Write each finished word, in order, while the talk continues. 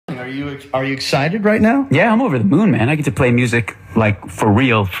Are you excited right now? Yeah, I'm over the moon, man. I get to play music like for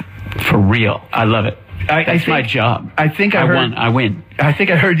real, for real. I love it. That's my job. I win. I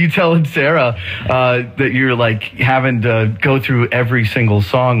think I heard you telling Sarah that you're like having to go through every single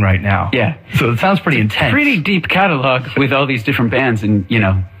song right now. Yeah. So it sounds pretty intense. Pretty deep catalog with all these different bands, and you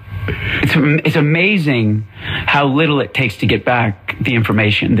know, it's amazing how little it takes to get back the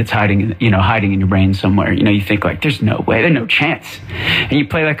information that's hiding in your brain somewhere. You know, you think like, there's no way, there's no chance. And you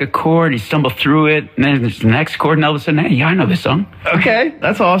play like a chord, you stumble through it, and then there's the next chord, and all of a sudden, hey, yeah, I know this song. Okay,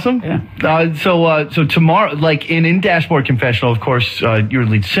 that's awesome. Yeah. So tomorrow, like in Dashboard Confessional, of course, you're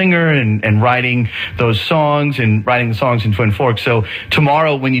lead singer and writing those songs and writing the songs in Twin Forks. So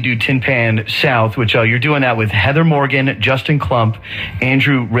tomorrow when you do Tin Pan South, which you're doing that with Heather Morgan, Justin Klump,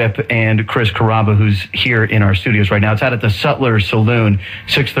 Andrew Rip, and Chris Carrabba, who's here in our studios right now. It's out at the Sutler Saloon,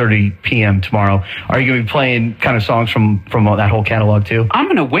 6:30 p.m. tomorrow. Are you going to be playing kind of songs from that whole catalog too? I'm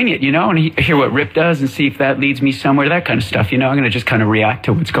going to wing it, you know, and hear what Rip does and see if that leads me somewhere, that kind of stuff. You know, I'm going to just kind of react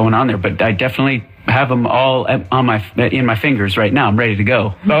to what's going on there. But I definitely have them all in my fingers right now. I'm ready to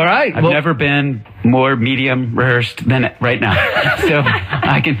go. All right. I've never been more medium rehearsed than right now. So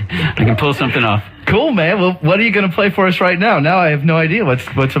I can pull something off. Cool, man. Well, what are you going to play for us right now? Now I have no idea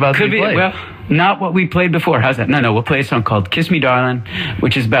what's about to be played. Well, not what we played before. How's that? No, we'll play a song called Kiss Me Darling,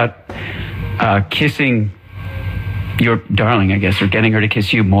 which is about kissing your darling, I guess, or getting her to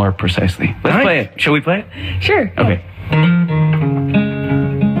kiss you more precisely. Let's play it. Shall we play it? Sure. Okay.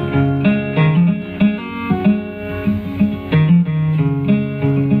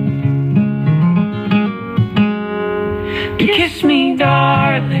 Kiss me,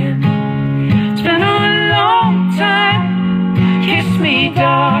 darling. It's been a long time. Kiss me,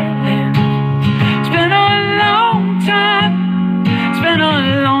 darling. It's been a long time. It's been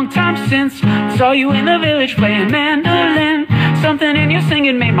a long time since I saw you in the village playing mandolin. Something in your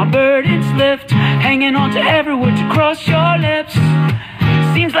singing made my burdens lift, hanging on to every word to cross your lips.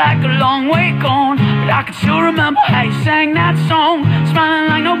 Seems like a long way gone, but I can still remember how you sang that song, smiling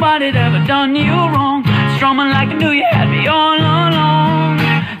like nobody'd ever done you wrong, strumming like I knew you had me all along.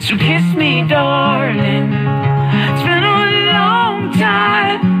 So kiss me, darling. It's been a long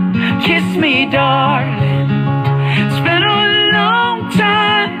time. Kiss me, darling. It's been a long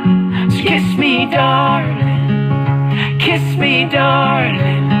time. So kiss me, darling. Kiss me,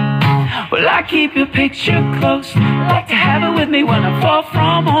 darling. Well, I keep your picture close. Like to have it with me when I fall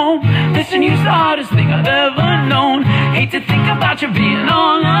from home. Listen, you's the hardest thing I've ever known. Hate to think about you being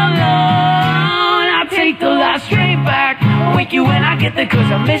all alone. I take the last train back. Wake you when I get there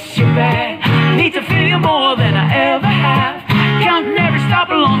cause I miss you bad. Need to feel you more than I ever have. Counting every stop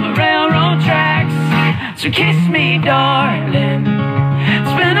along the railroad tracks. So kiss me, darling.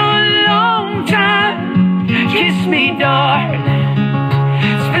 It's been a long time. Kiss me, darling.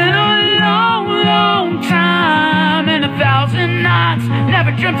 Long time and 1,000 nights.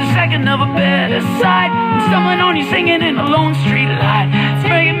 Never dreamt a second of a better sight. Stumbling on you singing in a lone street light. It's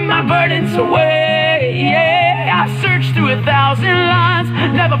bringing my burdens away. Yeah, I've searched through 1,000 lines.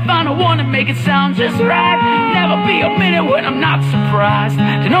 Never found a one to make it sound just right. Never be a minute when I'm not surprised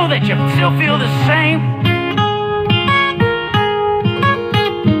to know that you still feel the same.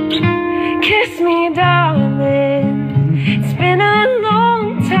 Kiss me, darling. It's been a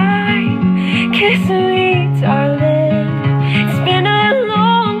long time. Kiss me, darling. It's been a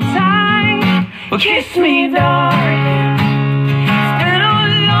long time. Well, kiss me, darling. It's been a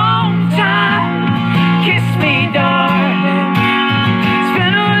long time. Kiss me, darling. It's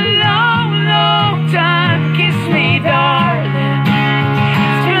been a long, long time. Kiss me, darling.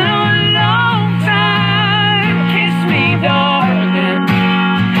 It's been a long time. Kiss me, darling.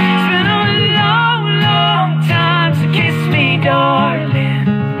 It's been a long, long time. So kiss me, darling.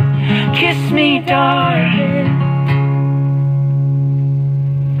 Kiss me, darling.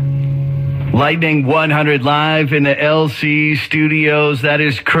 Lightning 100 live in the LC studios. That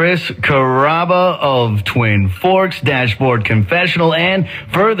is Chris Carrabba of Twin Forks, Dashboard Confessional, and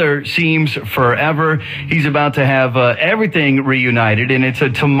Further Seems Forever. He's about to have everything reunited, and it's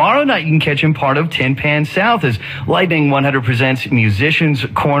tomorrow night. You can catch him part of Tin Pan South as Lightning 100 presents Musicians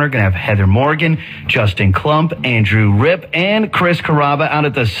Corner. Gonna have Heather Morgan, Justin Klump, Andrew Rip, and Chris Carrabba out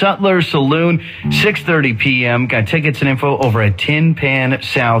at the Sutler Saloon, 6:30 p.m. Got tickets and info over at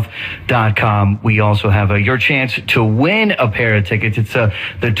tinpansouth.com. we also have your chance to win a pair of tickets. It's the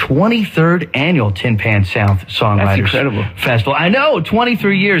 23rd annual Tin Pan South Songwriters Festival. I know,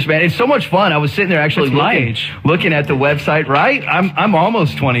 23 years, man. It's so much fun. I was sitting there actually looking at the website, right? I'm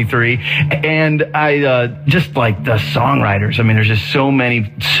almost 23, and I just like the songwriters. I mean, there's just so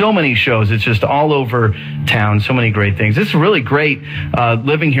many shows. It's just all over town, so many great things. It's really great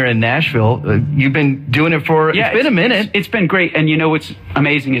living here in Nashville. You've been doing it for, it's been a minute. It's been great. And you know what's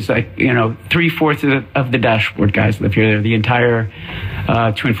amazing is, like, you know, 3/4 of the Dashboard guys live here. The entire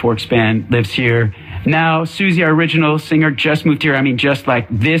Twin Forks band lives here. Now, Susie, our original singer, just moved here. I mean, just like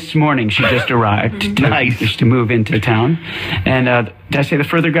this morning, she just arrived. Nice. To move into town. And did I say the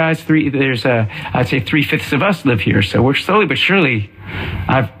further guys? I'd say 3/5 of us live here. So we're slowly but surely,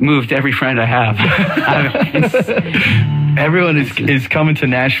 I've moved every friend I have. Everyone is coming to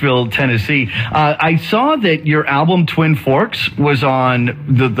Nashville, Tennessee. I saw that your album Twin Forks was on,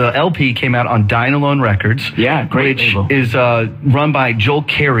 the LP came out on Dynalone Records. Yeah, great label. Which is run by Joel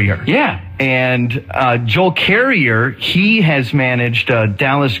Carrier. Yeah. And Joel Carrier, he has managed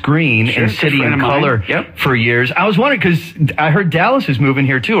Dallas Green and City and Color for years. I was wondering, because I heard Dallas is moving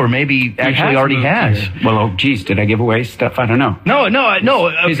here too, or maybe actually already has. Well, oh, geez, did I give away stuff? I don't know. No.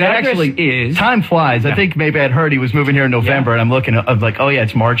 His actually is. Time flies. I think maybe I'd heard he was moving here in November, and I'm looking, I'm like, oh yeah,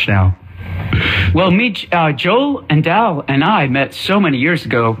 it's March now. Well, Joel and Dal and I met so many years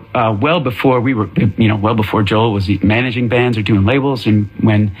ago, well before we were, well before Joel was managing bands or doing labels, and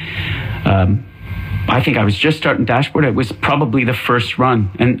when I think I was just starting Dashboard. It was probably the first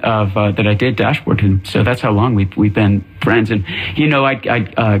run that I did Dashboard, and so that's how long we've been friends. And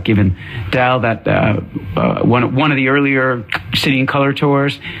I'd given Dal that one of the earlier City and Color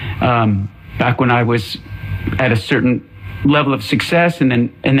tours back when I was at a certain level of success, and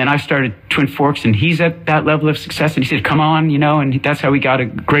then I started Twin Forks, and he's at that level of success, and he said, come on, and that's how we got a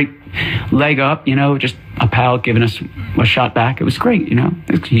great leg up, just a pal giving us a shot back. It was great,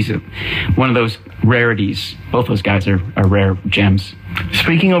 He's one of those rarities. Both those guys are rare gems.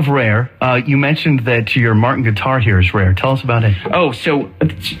 Speaking of rare, you mentioned that your Martin guitar here is rare. Tell us about it. Oh, so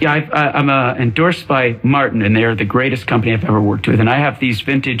I'm endorsed by Martin, and they're the greatest company I've ever worked with, and I have these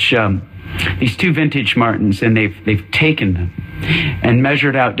vintage these two vintage Martins, and they've taken them and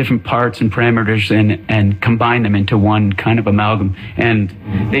measured out different parts and parameters and combined them into one kind of amalgam.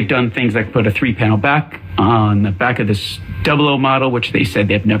 And they've done things like put a 3-panel back on the back of this 00 model, which they said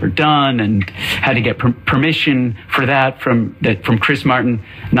they've never done, and had to get permission for that from Chris Martin,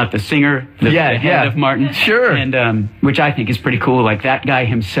 not the singer, the head of Martin. Sure. And which I think is pretty cool. Like, that guy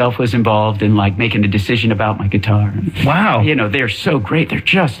himself was involved in like making a decision about my guitar. Wow. They're so great. They're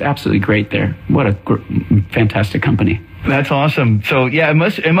just absolutely great there. What a fantastic company. That's awesome. So yeah,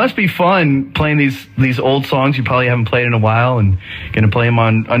 it must be fun playing these old songs you probably haven't played in a while, and going to play them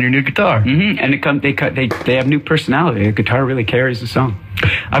on your new guitar. Mm-hmm. And they have new personality. The guitar really carries the song.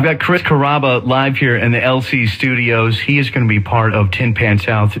 I've got Chris Carrabba live here in the LC studios. He is going to be part of Tin Pan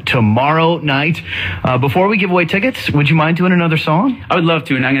South tomorrow night. Before we give away tickets, would you mind doing another song? I would love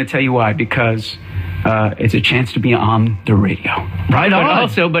to, and I'm going to tell you why. Because it's a chance to be on the radio. Right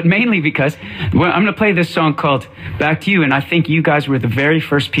on. But mainly because I'm going to play this song called Back to You, and I think you guys were the very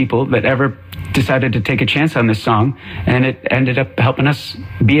first people that ever decided to take a chance on this song, and it ended up helping us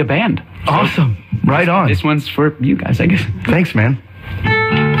be a band. Awesome. Right on. This one's for you guys, I guess. Thanks, man.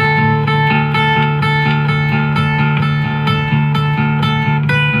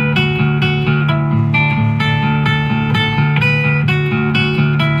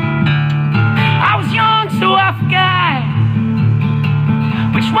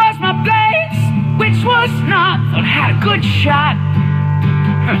 Which was not, but had a good shot.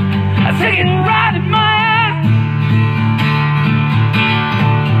 I took it right in my eye.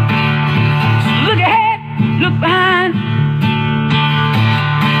 So look ahead, look behind.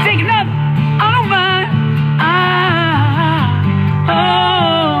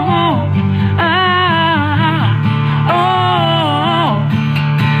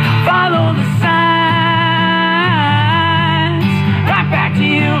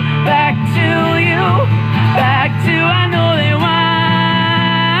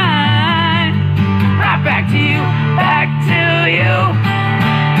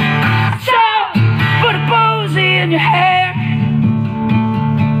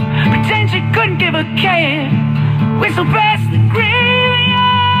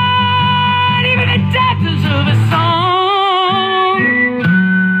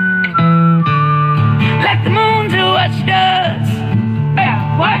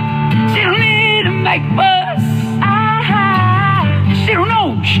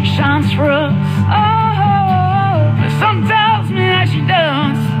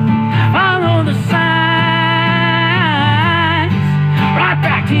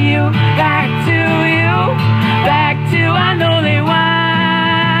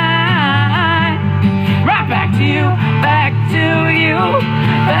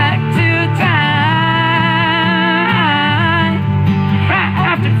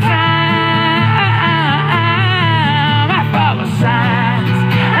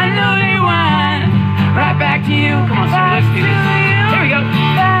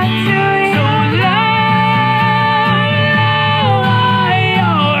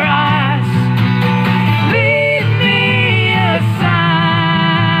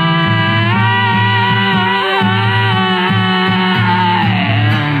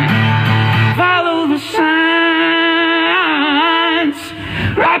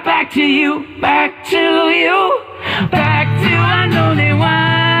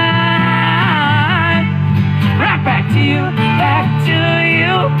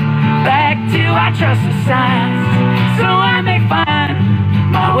 trust the signs, so I may find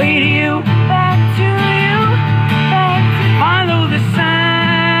my way to you. Back to you. Back to you. Follow the signs.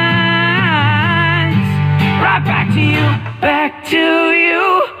 Right back to you. Back to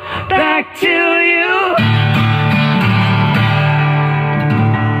you. Back to you.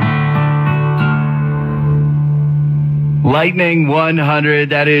 Lightning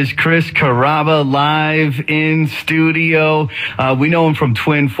 100, that is Chris Carrabba live in studio. We know him from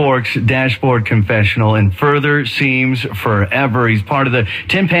Twin Forks Dashboard Confessional and Further Seems Forever. He's part of the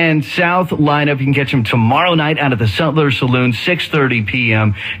Tin Pan South lineup. You can catch him tomorrow night out at the Sutler Saloon, 6:30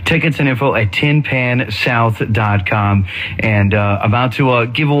 p.m. Tickets and info at tinpansouth.com. And about to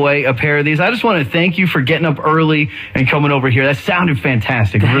give away a pair of these. I just want to thank you for getting up early and coming over here. That sounded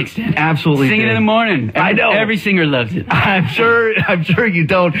fantastic. Thanks, Dan. Absolutely. Singing in the morning. I know. Every singer loves it. I'm sure you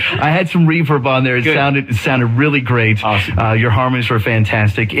don't. I had some reverb on there. It sounded really great. Awesome. Your harmonies were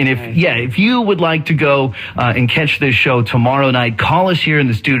fantastic. And if you would like to go and catch this show tomorrow night, call us here in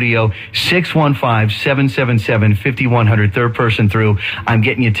the studio, 615-777-5100, third person through. I'm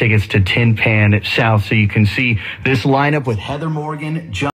getting you tickets to Tin Pan South so you can see this lineup with Heather Morgan, John